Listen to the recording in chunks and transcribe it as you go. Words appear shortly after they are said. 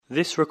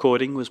This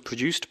recording was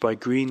produced by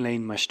Green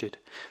Lane Masjid.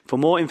 For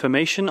more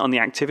information on the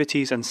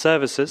activities and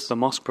services the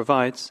mosque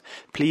provides,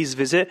 please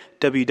visit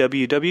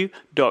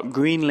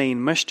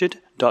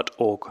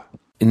www.greenlanemasjid.org.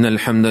 إن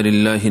الحمد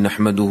لله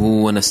نحمده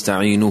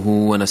ونستعينه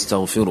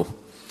ونستغفره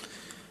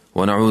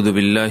ونعوذ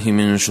بالله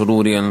من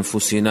شرور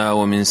أنفسنا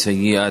ومن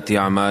سيئات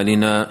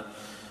أعمالنا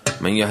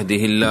من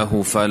يهده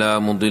الله فلا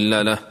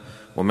مضل له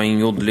ومن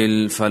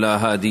يضلل فلا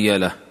هادي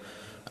له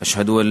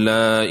أشهد أن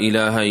لا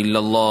إله إلا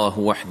الله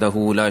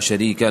وحده لا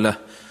شريك له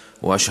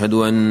وأشهد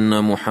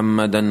أن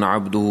محمدا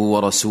عبده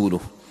ورسوله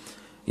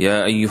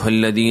يا أيها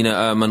الذين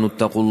آمنوا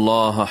اتقوا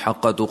الله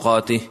حق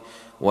تقاته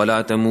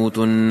ولا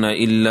تموتن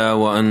إلا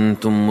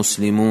وأنتم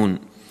مسلمون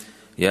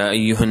يا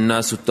أيها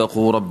الناس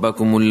اتقوا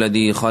ربكم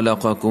الذي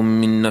خلقكم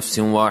من نفس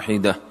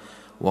واحدة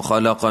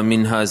وخلق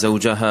منها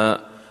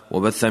زوجها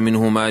وبث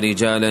منهما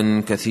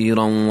رجالا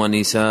كثيرا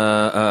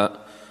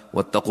ونساء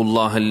واتقوا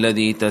الله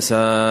الذي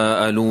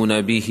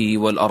تساءلون به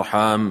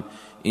والأرحام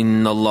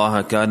إن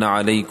الله كان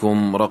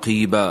عليكم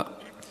رقيبا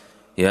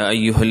يا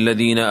أيها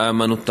الذين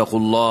آمنوا اتقوا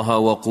الله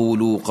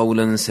وقولوا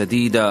قولا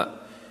سديدا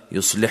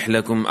يصلح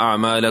لكم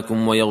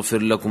أعمالكم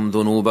ويغفر لكم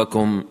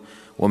ذنوبكم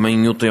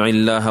ومن يطع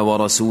الله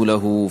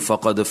ورسوله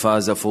فقد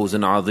فاز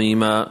فوزا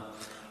عظيما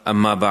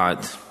أما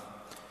بعد.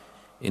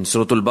 In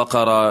Surah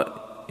Al-Baqarah,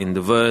 in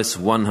the verse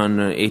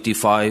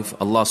 185,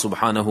 Allah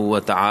subhanahu wa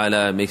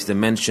ta'ala makes the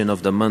mention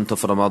of the month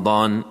of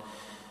Ramadan,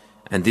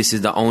 and this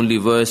is the only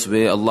verse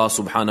where Allah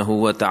subhanahu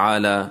wa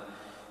ta'ala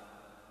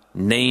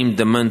named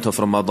the month of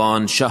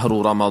Ramadan,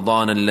 Shahru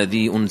Ramadan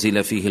alladhi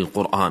unzila fihi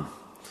al-Qur'an.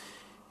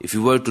 If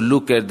you were to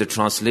look at the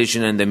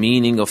translation and the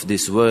meaning of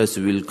this verse,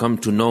 we will come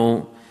to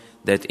know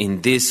that in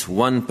this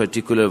one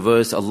particular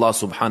verse, Allah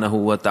subhanahu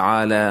wa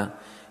ta'ala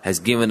has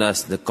given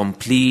us the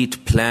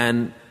complete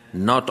plan,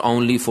 not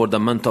only for the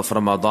month of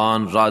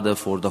Ramadan, rather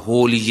for the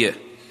whole year.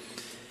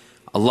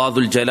 Allah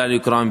Dhul Jalal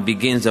Ikram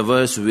begins the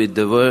verse with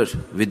the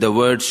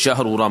word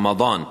Shahru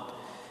Ramadan.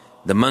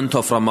 The month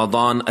of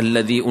Ramadan,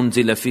 alladhi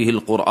unzila fihi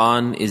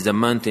al-Qur'an, is the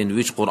month in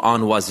which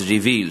Qur'an was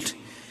revealed,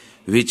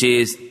 which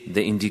is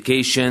the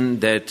indication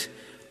that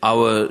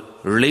our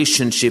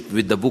relationship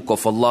with the book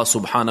of Allah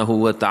subhanahu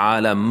wa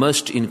ta'ala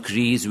must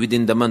increase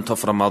within the month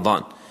of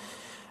Ramadan.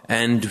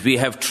 And we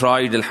have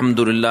tried,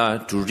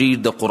 alhamdulillah, to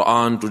read the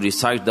Qur'an, to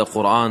recite the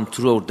Qur'an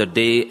throughout the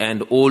day,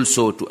 and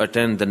also to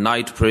attend the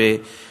night prayer,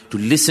 to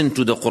listen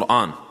to the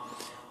Qur'an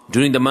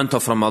during the month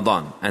of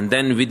Ramadan. And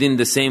then within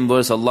the same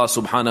verse, Allah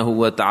subhanahu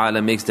wa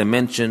ta'ala makes the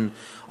mention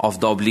of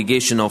the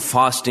obligation of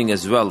fasting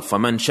as well.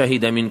 فَمَنْ شَهِدَ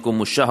مِنْكُمُ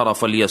الشَّهْرَ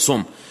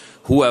فَلْيَصُمْ.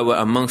 Whoever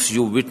amongst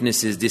you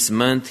witnesses this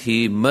month,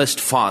 he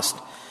must fast.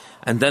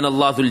 And then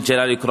Allah Dhul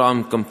Jalal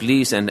Ikram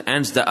completes and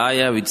ends the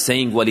ayah with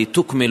saying,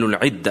 وَلِتُكْمِلُ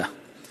الْعِدَّةِ,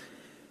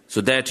 so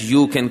that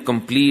you can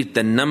complete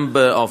the number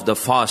of the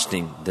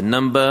fasting. The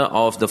number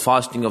of the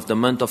fasting of the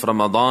month of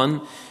Ramadan,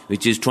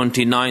 which is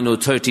 29 or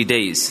 30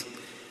 days.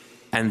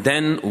 And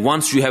then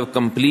once you have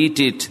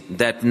completed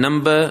that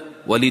number,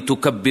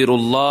 وَلِتُكَبِّرُ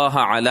اللَّهَ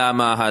عَلَى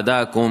مَا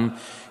هَدَاكُمْ,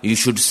 you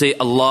should say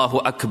Allahu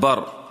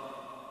Akbar,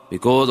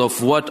 because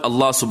of what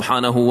Allah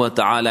subhanahu wa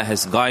ta'ala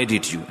has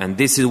guided you. And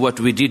this is what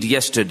we did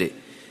yesterday.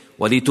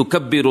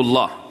 وَلِتُكَبِّرُ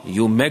اللَّهِ,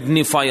 you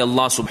magnify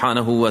Allah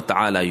subhanahu wa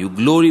ta'ala, you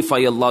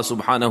glorify Allah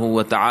subhanahu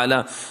wa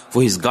ta'ala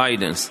for His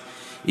guidance.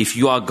 If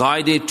you are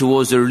guided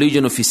towards the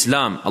religion of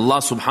Islam, Allah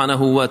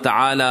subhanahu wa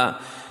ta'ala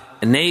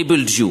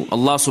enabled you,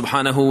 Allah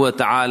subhanahu wa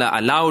ta'ala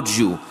allowed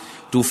you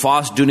to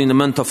fast during the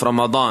month of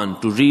Ramadan,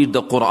 to read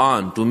the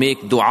Qur'an, to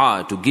make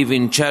dua, to give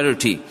in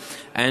charity,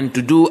 and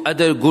to do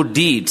other good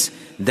deeds,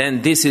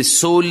 then this is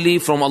solely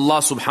from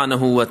Allah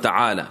subhanahu wa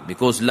ta'ala.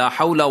 Because la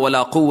hawla wa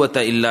la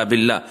quwwata illa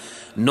billah.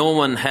 No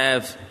one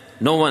has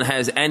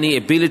any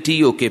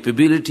ability or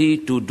capability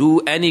to do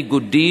any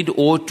good deed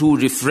or to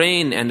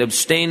refrain and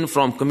abstain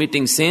from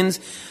committing sins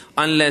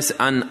unless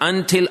and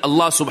until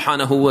Allah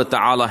subhanahu wa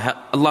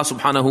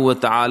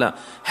ta'ala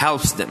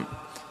helps them.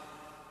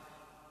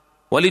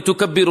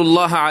 وَلِتُكَبِّرُ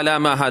اللَّهَ عَلَى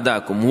مَا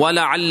هَدَاكُمْ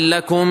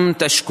وَلَعَلَّكُمْ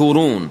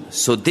تَشْكُرُونَ.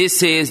 So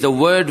this is the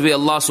word where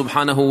Allah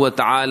subhanahu wa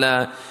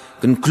ta'ala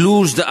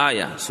concludes the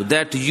ayah, so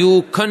that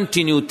you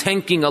continue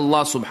thanking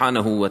Allah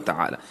subhanahu wa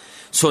ta'ala.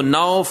 So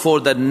now for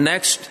the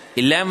next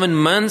 11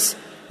 months,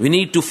 we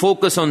need to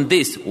focus on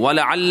this.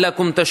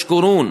 وَلَعَلَّكُمْ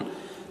تَشْكُرُونَ,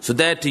 so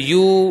that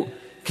you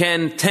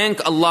can thank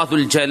Allah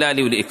Dhul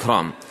Jalali wal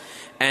Ikram.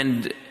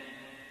 And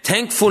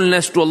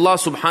thankfulness to Allah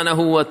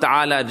subhanahu wa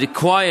ta'ala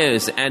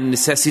requires and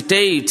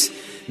necessitates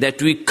that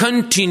we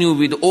continue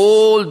with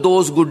all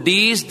those good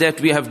deeds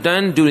that we have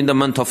done during the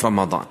month of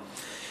Ramadan.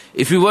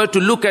 If we were to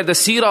look at the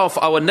seerah of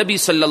our Nabi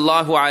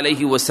sallallahu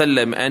alayhi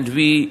wasallam, and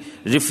we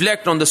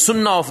reflect on the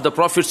sunnah of the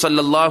Prophet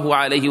sallallahu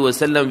alayhi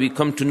wasallam, we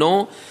come to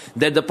know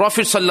that the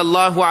Prophet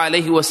sallallahu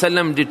alayhi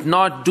wasallam did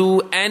not do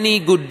any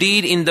good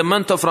deed in the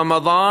month of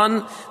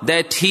Ramadan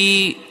that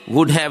he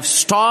would have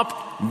stopped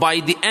by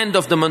the end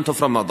of the month of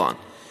Ramadan.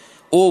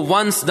 Or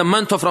once the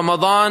month of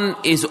Ramadan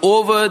is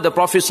over, the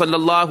Prophet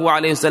sallallahu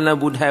alayhi wasallam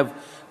would have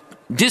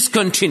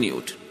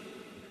discontinued.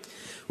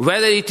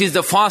 Whether it is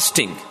the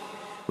fasting,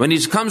 When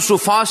it comes to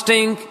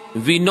fasting,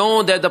 we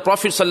know that the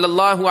Prophet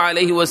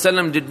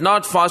ﷺ did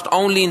not fast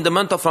only in the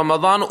month of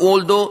Ramadan,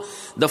 although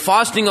the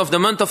fasting of the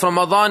month of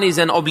Ramadan is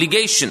an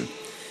obligation.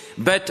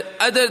 But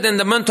other than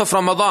the month of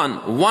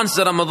Ramadan, once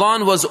the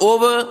Ramadan was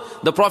over,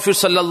 the Prophet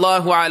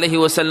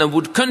ﷺ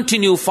would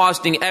continue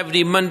fasting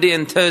every Monday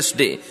and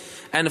Thursday.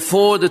 And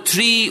for the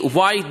 3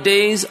 white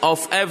days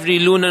of every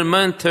lunar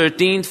month,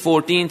 13th,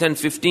 14th and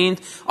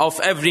 15th of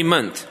every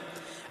month.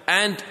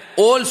 And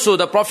also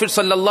the Prophet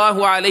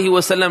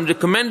ﷺ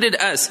recommended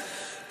us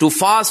to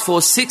fast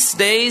for 6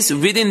 days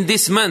within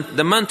this month,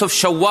 the month of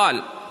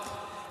Shawwal.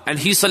 And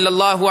he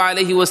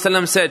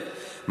ﷺ said,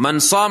 Man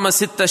sama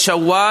sitta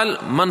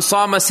Shawwal, man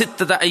sama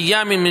sittata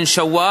ayyamin min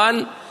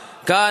Shawwal,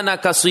 kana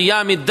ka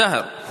siyamid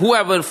dahr.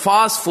 Whoever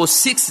fasts for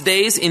 6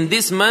 days in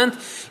this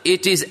month,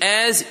 it is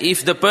as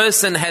if the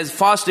person has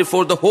fasted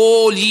for the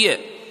whole year.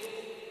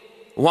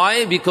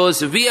 Why?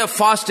 Because we have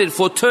fasted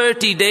for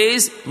 30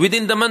 days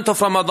within the month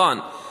of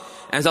Ramadan.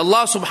 As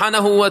Allah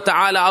subhanahu wa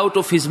ta'ala, out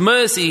of His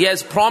mercy, He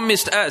has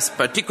promised us,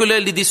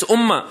 particularly this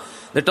ummah,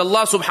 that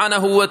Allah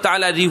subhanahu wa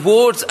ta'ala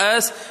rewards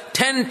us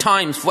 10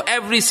 times for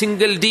every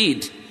single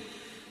deed.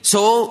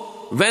 So,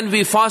 when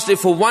we fasted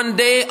for 1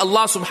 day,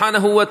 Allah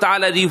subhanahu wa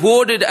ta'ala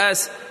rewarded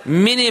us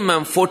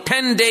minimum for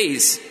 10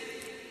 days.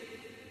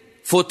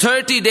 For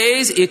 30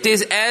 days, it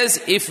is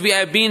as if we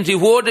have been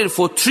rewarded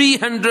for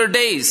 300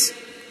 days.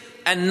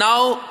 And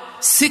now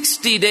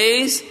 60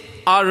 days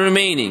are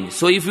remaining.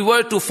 So if we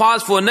were to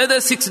fast for another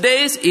 6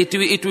 days, it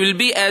will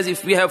be as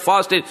if we have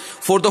fasted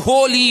for the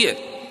whole year.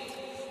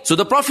 So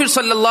the Prophet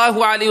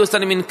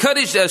ﷺ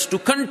encouraged us to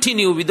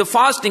continue with the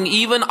fasting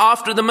even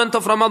after the month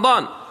of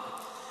Ramadan.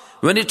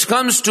 When it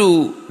comes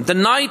to the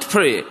night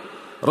prayer,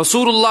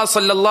 Rasulullah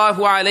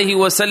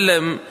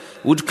ﷺ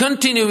would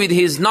continue with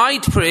his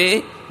night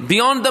prayer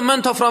beyond the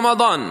month of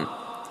Ramadan.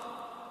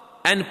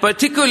 And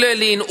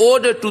particularly in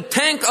order to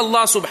thank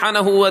Allah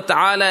subhanahu wa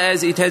ta'ala,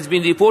 as it has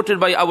been reported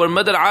by our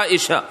mother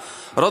Aisha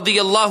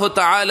radiyallahu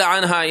ta'ala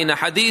anha in a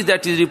hadith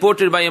that is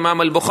reported by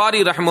Imam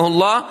al-Bukhari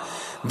rahimahullah,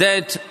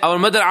 that our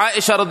mother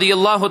Aisha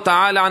radiyallahu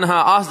ta'ala anha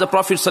asked the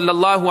Prophet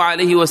sallallahu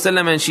alayhi wa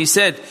sallam, and she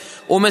said,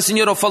 O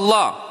Messenger of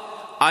Allah,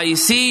 I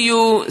see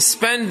you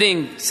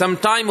spending some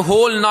time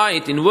whole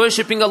night in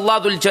worshipping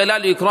Allah Dhul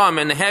Jalal Ikram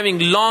and having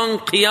long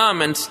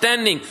qiyam and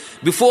standing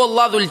before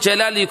Allah Dhul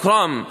Jalal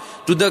Ikram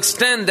to the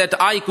extent that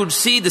I could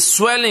see the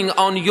swelling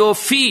on your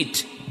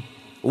feet.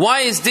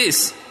 Why is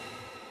this?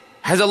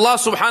 Has Allah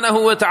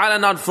subhanahu wa ta'ala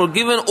not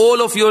forgiven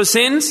all of your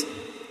sins?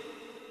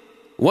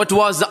 What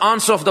was the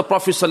answer of the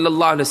Prophet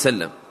sallallahu alaihi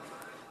wasallam?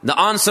 The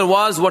answer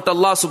was what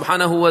Allah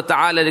subhanahu wa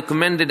ta'ala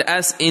recommended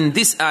us in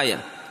this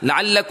ayah.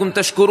 لَعَلَّكُمْ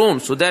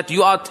تَشْكُرُونَ, so that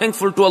you are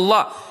thankful to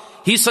Allah.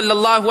 He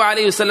sallallahu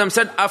alayhi wasallam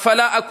said,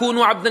 أَفَلَا أَكُونُ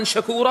عَبْدًا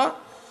شَكُورًا.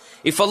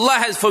 If Allah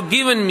has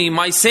forgiven me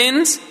my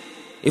sins,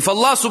 if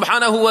Allah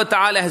subhanahu wa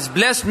ta'ala has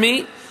blessed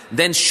me,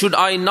 then should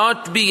I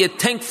not be a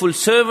thankful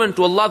servant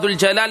to Allah Dhul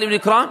Jalali wal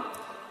Ikram?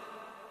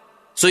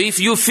 So if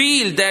you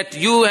feel that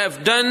you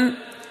have done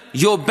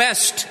your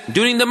best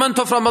during the month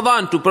of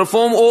Ramadan to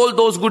perform all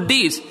those good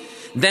deeds,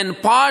 then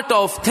part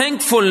of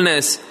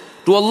thankfulness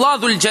to Allah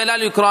Dhul Jalal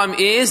Ikram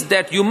is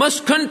that you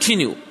must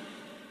continue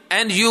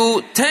and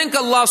you thank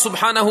Allah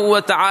subhanahu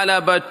wa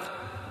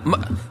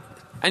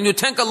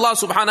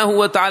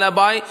ta'ala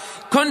by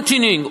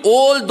continuing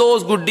all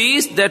those good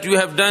deeds that you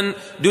have done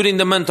during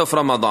the month of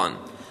Ramadan.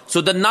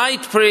 So the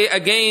night prayer,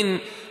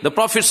 again, the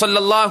Prophet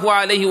sallallahu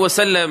alayhi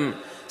wasallam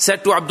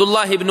said to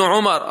Abdullah ibn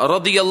Umar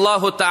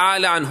radiyallahu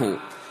ta'ala anhu,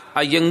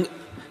 a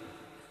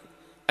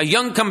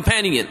young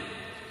companion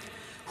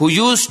who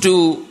used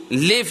to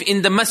live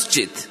in the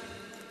masjid,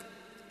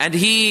 and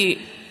he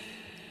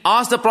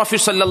asked the Prophet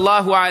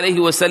sallallahu alaihi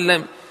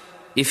wasallam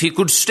if he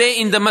could stay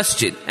in the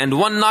masjid. And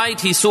one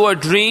night he saw a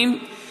dream,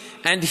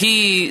 and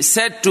he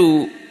said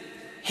to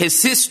his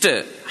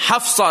sister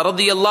Hafsa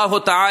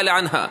radiyallahu ta'ala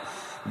anha,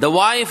 the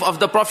wife of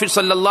the Prophet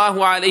sallallahu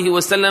alaihi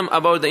wasallam,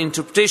 about the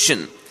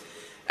interpretation.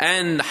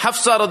 And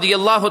Hafsa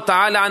radiyallahu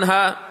ta'ala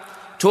anha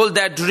told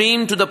that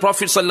dream to the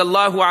Prophet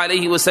sallallahu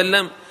alaihi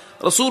wasallam.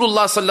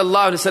 Rasulullah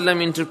sallallahu alaihi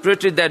wasallam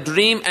interpreted that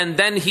dream, and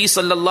then he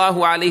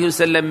sallallahu alaihi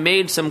wasallam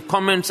made some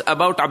comments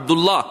about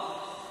Abdullah.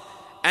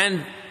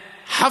 And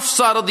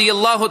Hafsa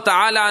radiyallahu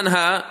ta'ala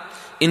anha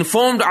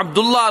informed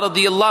Abdullah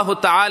radiyallahu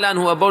ta'ala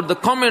anhu about the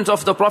comments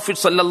of the Prophet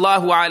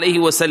sallallahu alaihi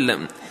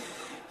wasallam.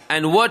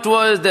 And what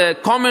was the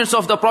comments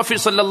of the Prophet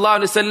sallallahu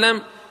alaihi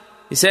wasallam?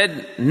 He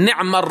said,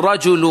 "Ni'ma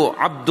ar-rajulu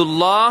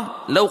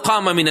Abdullah law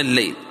qama min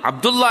al-layl."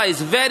 Abdullah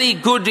is very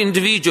good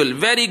individual,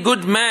 very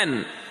good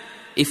man,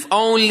 if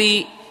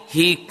only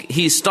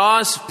he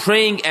starts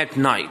praying at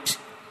night.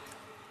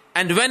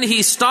 And when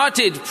he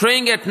started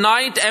praying at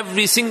night,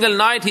 every single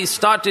night he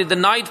started the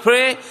night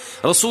prayer,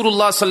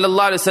 Rasulullah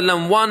sallallahu alaihi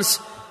wasallam once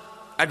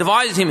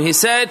advised him. He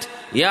said,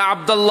 "Ya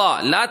Abdullah,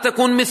 la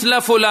takun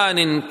mithla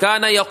fulanin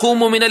kana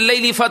yaqumu min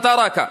al-layli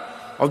fataraka."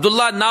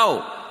 Abdullah,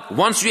 now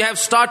once you have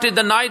started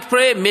the night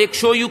prayer, make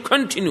sure you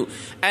continue,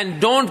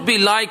 and don't be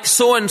like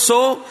so and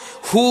so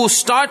who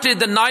started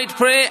the night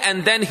prayer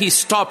and then he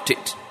stopped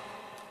it.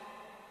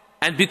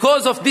 And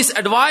because of this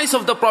advice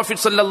of the Prophet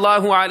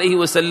sallallahu alaihi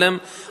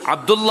wasallam,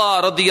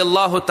 Abdullah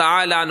radiyallahu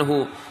ta'ala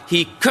anhu,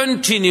 he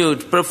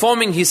continued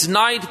performing his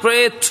night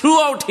prayer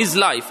throughout his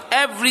life,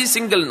 every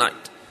single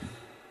night.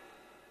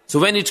 So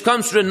when it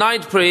comes to the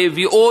night prayer,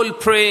 we all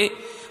pray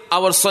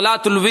our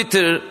Salatul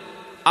Witr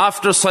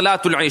after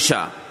Salatul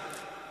Isha.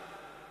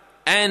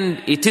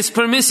 And it is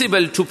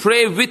permissible to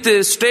pray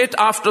witr straight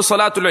after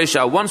Salatul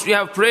Isha. Once we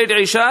have prayed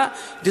Isha,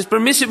 it is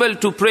permissible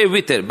to pray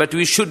witr. But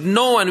we should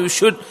know and we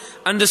should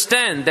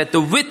understand that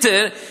the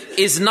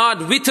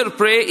witr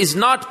prayer is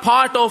not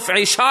part of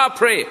Isha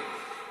prayer,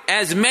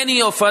 as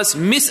many of us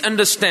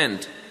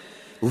misunderstand.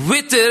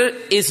 Witr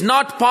is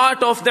not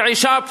part of the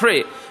Isha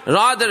prayer.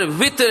 Rather,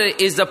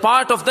 witr is the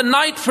part of the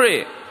night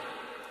prayer.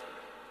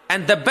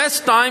 And the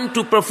best time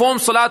to perform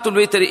Salatul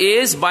Witr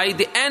is by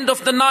the end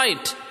of the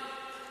night,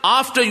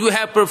 after you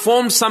have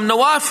performed some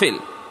nawafil.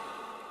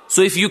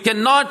 So if you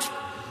cannot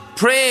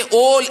pray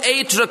all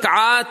 8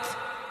 rak'at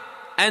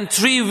and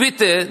 3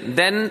 witr,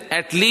 then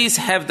at least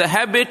have the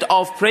habit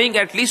of praying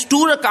at least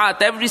 2 rak'at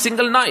every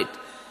single night.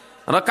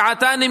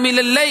 Rak'atani min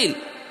al-layl,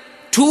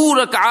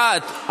 2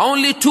 rak'at,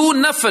 only 2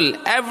 nafil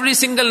every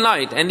single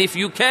night. And if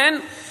you can,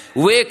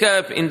 wake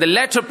up in the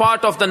latter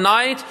part of the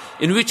night,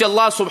 in which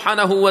Allah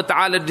subhanahu wa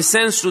ta'ala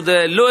descends to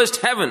the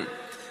lowest heaven.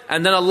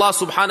 And then Allah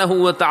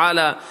subhanahu wa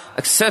ta'ala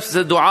accepts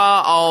the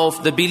dua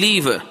of the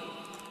believer.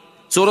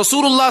 So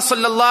Rasulullah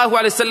sallallahu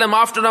alayhi wasallam,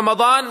 after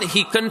Ramadan,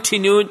 he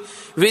continued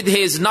with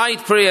his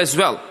night prayer as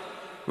well.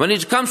 When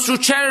it comes to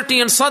charity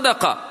and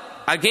sadaqah,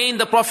 again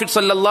the Prophet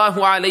sallallahu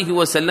alayhi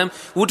wasallam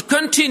would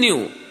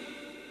continue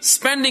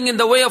spending in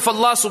the way of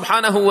Allah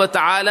subhanahu wa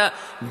ta'ala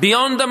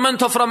beyond the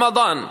month of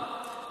Ramadan.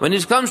 When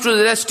it comes to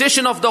the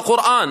recitation of the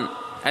Quran,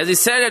 as he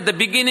said at the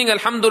beginning,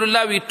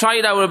 alhamdulillah, we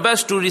tried our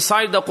best to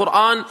recite the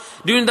Quran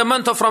during the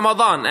month of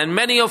Ramadan. And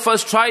many of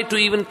us tried to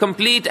even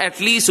complete at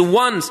least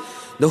once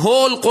the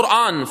whole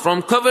Quran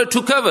from cover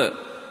to cover.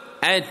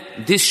 And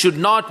this should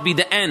not be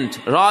the end.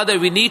 Rather,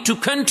 we need to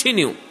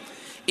continue.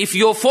 If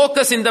your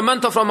focus in the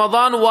month of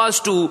Ramadan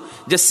was to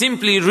just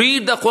simply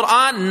read the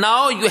Quran,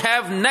 now you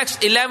have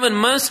next 11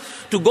 months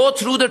to go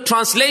through the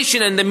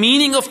translation and the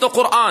meaning of the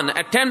Quran.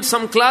 Attend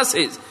some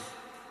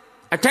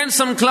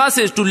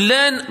classes to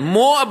learn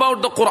more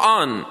about the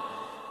Quran,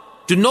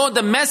 to know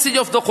the message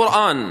of the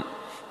Quran.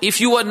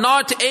 If you are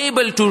not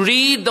able to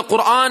read the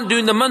Quran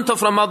during the month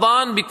of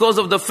Ramadan because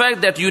of the fact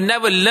that you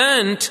never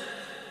learned,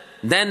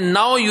 then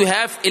now you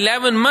have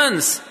 11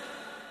 months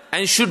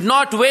and should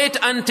not wait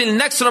until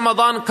next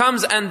Ramadan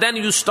comes and then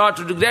you start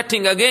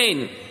regretting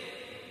again.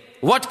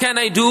 What can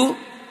I do?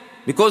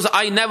 Because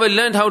I never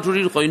learned how to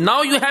read Quran.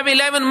 Now you have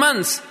 11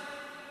 months.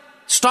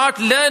 Start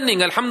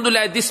learning.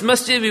 Alhamdulillah, at this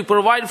masjid we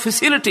provide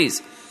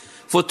facilities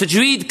for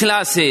tajweed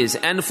classes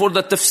and for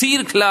the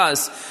tafsir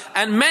class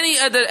and many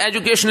other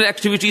educational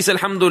activities,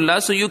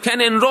 alhamdulillah. So you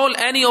can enroll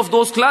any of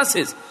those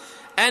classes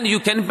and you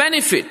can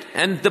benefit.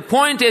 And the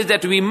point is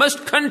that we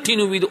must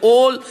continue with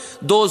all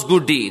those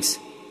good deeds.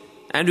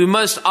 And we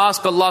must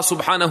ask Allah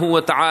subhanahu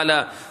wa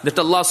ta'ala that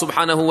Allah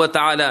subhanahu wa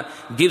ta'ala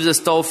gives us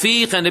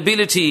tawfiq and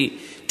ability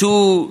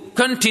to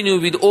continue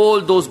with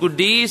all those good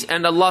deeds,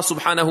 and Allah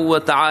subhanahu wa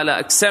ta'ala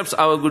accepts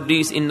our good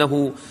deeds.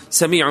 Innahu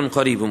sami'un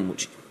qareebun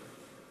mujib.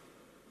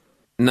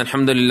 Inna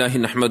alhamdulillahi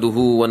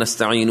nahmaduhu wa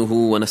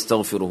nasta'inuhu wa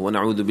nastaghfiruh wa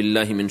na'udhu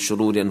billahi min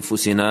shururi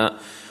anfusina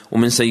wa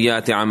min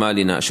sayyiati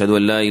a'malina. Ashhadu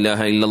an la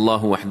ilaha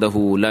illallah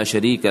wahdahu la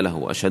sharika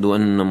lahu. Ashhadu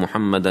anna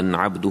Muhammadan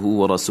abduhu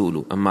wa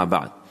rasuluh. Amma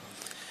ba'd.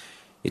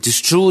 It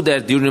is true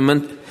that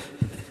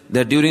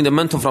during the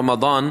month of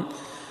Ramadan,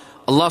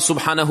 Allah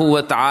subhanahu wa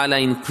ta'ala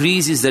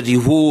increases the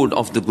reward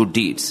of the good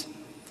deeds.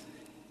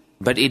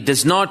 But it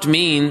does not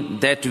mean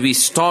that we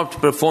stopped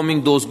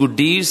performing those good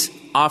deeds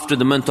after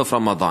the month of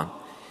Ramadan.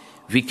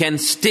 We can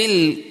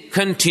still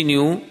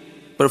continue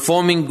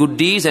performing good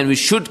deeds, and we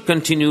should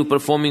continue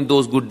performing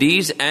those good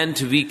deeds, and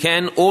we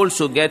can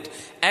also get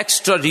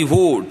extra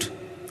reward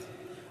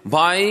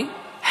by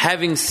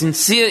having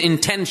sincere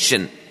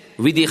intention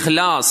with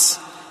ikhlas.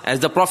 As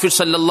the Prophet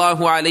sallallahu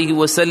alaihi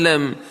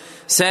wasallam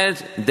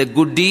said, the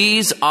good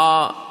deeds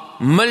are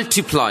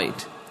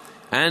multiplied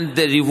and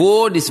the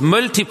reward is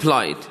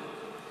multiplied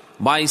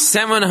by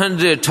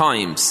 700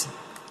 times,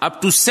 up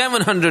to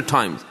 700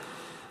 times.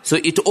 So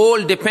it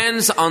all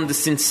depends on the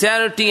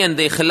sincerity and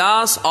the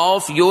ikhlas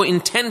of your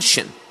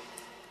intention.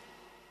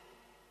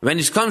 When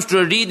it comes to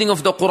a reading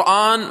of the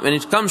Quran, when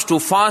it comes to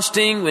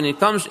fasting, when it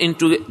comes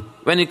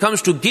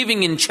to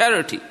giving in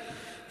charity,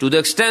 to the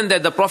extent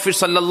that the Prophet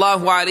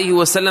sallallahu alaihi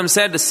wasallam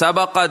said,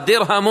 "Sabaqa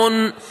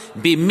dirhamun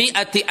bi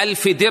mi'ati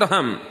alfi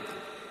dirham."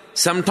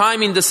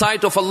 Sometime in the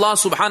sight of Allah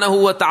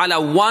subhanahu wa ta'ala,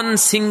 one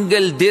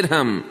single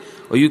dirham,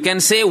 or you can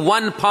say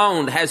 1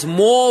 pound, has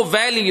more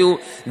value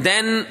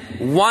than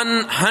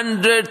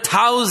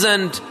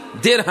 100,000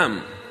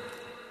 dirham.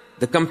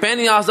 The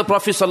companion asked the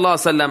Prophet sallallahu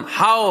alaihi wasallam,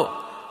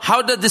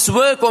 how does this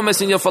work, O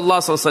Messenger of Allah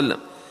sallallahu alaihi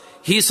wasallam?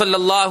 He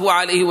sallallahu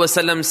alaihi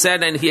wasallam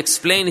said, and he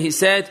explained, he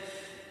said,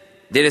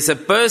 there is a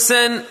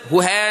person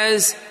who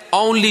has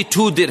only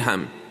 2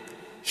 dirham.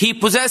 He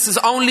possesses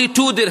only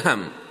 2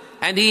 dirham.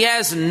 and he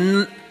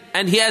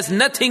has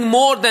nothing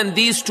more than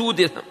these 2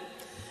 dirham,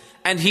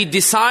 and he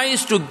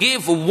decides to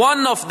give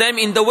one of them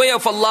in the way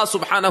of Allah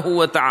subhanahu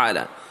wa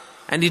ta'ala,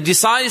 and he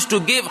decides to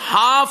give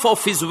half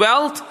of his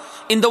wealth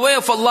in the way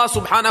of Allah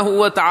subhanahu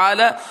wa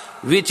ta'ala,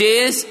 which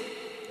is,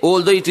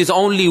 although it is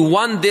only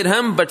 1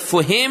 dirham, but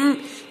for him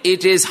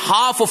it is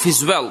half of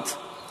his wealth.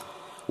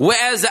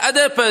 Whereas the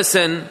other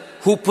person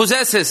who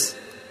possesses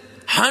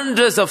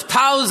hundreds of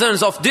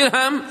thousands of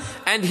dirham,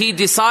 and he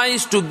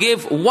decides to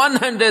give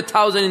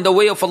 100,000 in the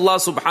way of Allah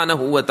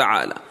subhanahu wa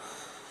ta'ala.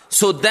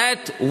 So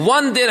that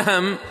 1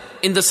 dirham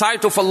in the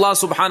sight of Allah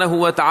subhanahu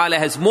wa ta'ala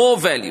has more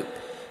value.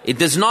 It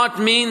does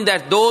not mean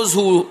that those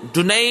who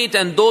donate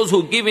and those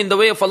who give in the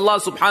way of Allah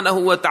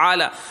subhanahu wa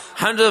ta'ala,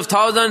 hundreds of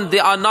thousands, they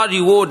are not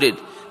rewarded.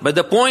 But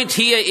the point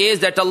here is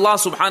that Allah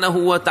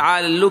subhanahu wa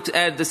ta'ala looks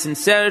at the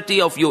sincerity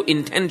of your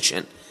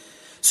intention.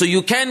 So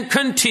you can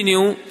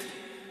continue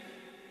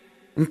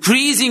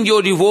increasing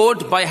your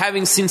reward by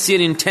having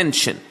sincere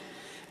intention,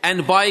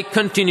 and by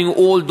continuing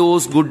all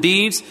those good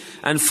deeds.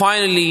 And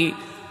finally,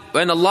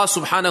 when Allah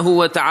subhanahu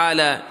wa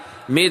ta'ala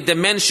made the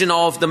mention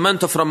of the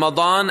month of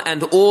Ramadan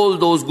and all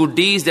those good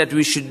deeds that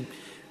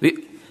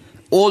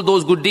all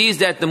those good deeds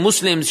that the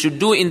Muslims should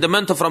do in the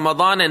month of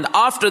Ramadan and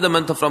after the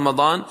month of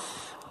Ramadan,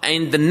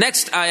 in the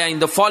next ayah, in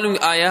the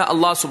following ayah,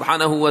 Allah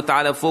subhanahu wa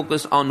ta'ala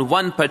focused on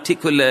one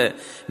particular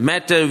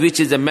matter, which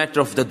is the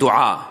matter of the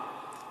dua.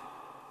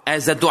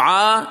 As the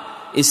dua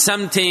is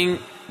something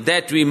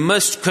that we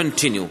must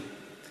continue.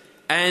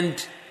 And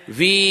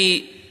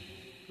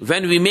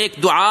when we make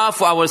dua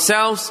for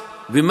ourselves,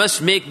 we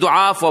must make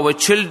dua for our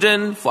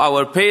children, for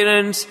our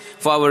parents,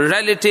 for our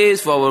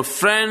relatives, for our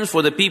friends,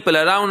 for the people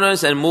around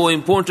us, and more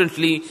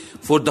importantly,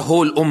 for the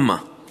whole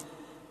ummah.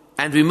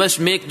 And we must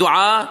make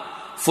dua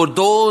for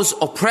those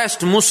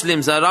oppressed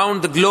Muslims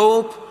around the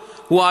globe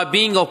who are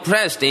being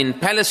oppressed in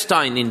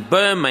Palestine, in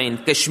Burma, in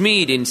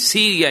Kashmir, in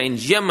Syria, in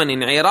Yemen,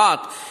 in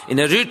Iraq, in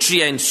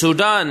Eritrea, in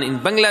Sudan, in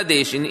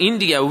Bangladesh, in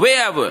India,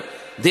 wherever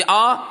they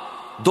are.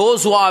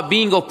 Those who are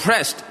being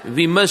oppressed,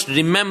 we must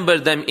remember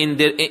them in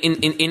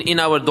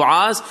our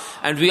du'as,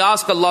 and we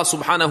ask Allah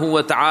subhanahu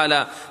wa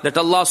ta'ala that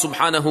Allah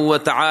subhanahu wa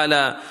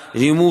ta'ala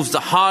removes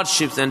the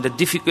hardships and the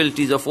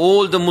difficulties of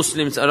all the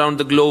Muslims around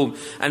the globe,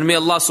 and may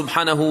Allah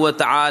subhanahu wa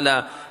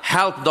ta'ala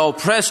help the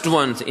oppressed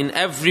ones in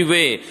every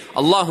way.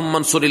 Allahumma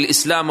ansur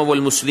al-Islam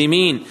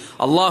wal-Muslimin,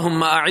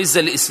 Allahumma a'izz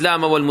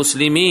al-Islam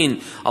wal-Muslimin,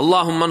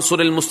 Allahumma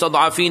ansur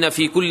al-mustad'afina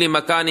fi kulli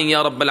makanin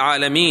ya Rabb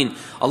al-Alamin,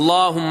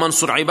 Allahumma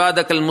ansur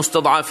ibadak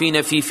al-mustad'afina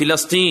في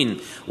فلسطين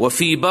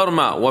وفي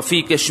برما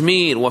وفي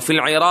كشمير وفي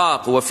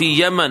العراق وفي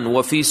يمن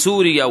وفي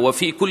سوريا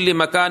وفي كل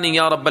مكان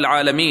يا رب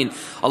العالمين.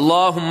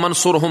 اللهم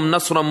انصرهم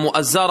نصرا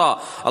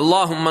مؤزرا،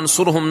 اللهم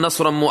انصرهم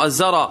نصرا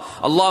مؤزرا،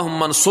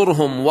 اللهم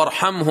انصرهم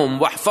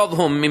وارحمهم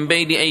واحفظهم من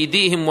بين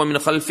أيديهم ومن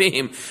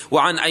خلفهم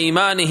وعن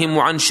أيمانهم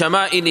وعن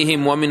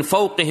شمائلهم ومن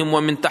فوقهم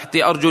ومن تحت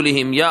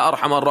أرجلهم يا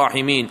أرحم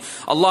الراحمين.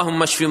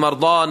 اللهم اشف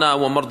مرضانا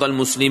ومرضى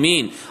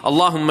المسلمين،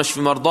 اللهم اشف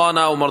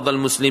مرضانا ومرضى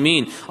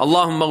المسلمين،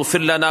 اللهم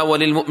اغفر لنا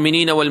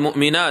وللمؤمنين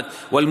والمؤمنات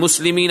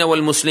والمسلمين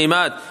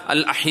والمسلمات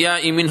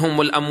الأحياء منهم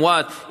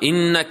والأموات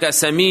إنك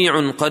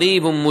سميع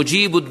قريب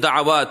مجيب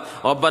الدعوات.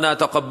 ربنا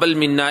تقبل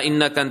منا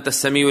إنك أنت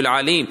السميع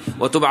العليم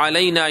وتب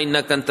علينا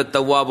إنك أنت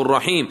التواب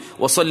الرحيم.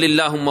 وصل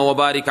اللهم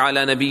وبارك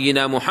على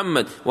نبينا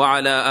محمد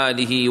وعلى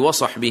آله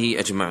وصحبه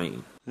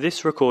أجمعين.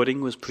 This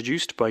recording was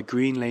produced by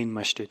Green Lane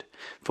Masjid.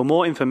 For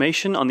more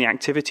information on the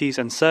activities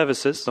and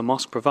services the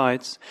mosque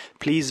provides,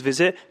 please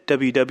visit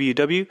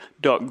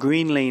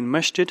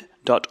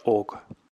www.greenlanemasjid.org.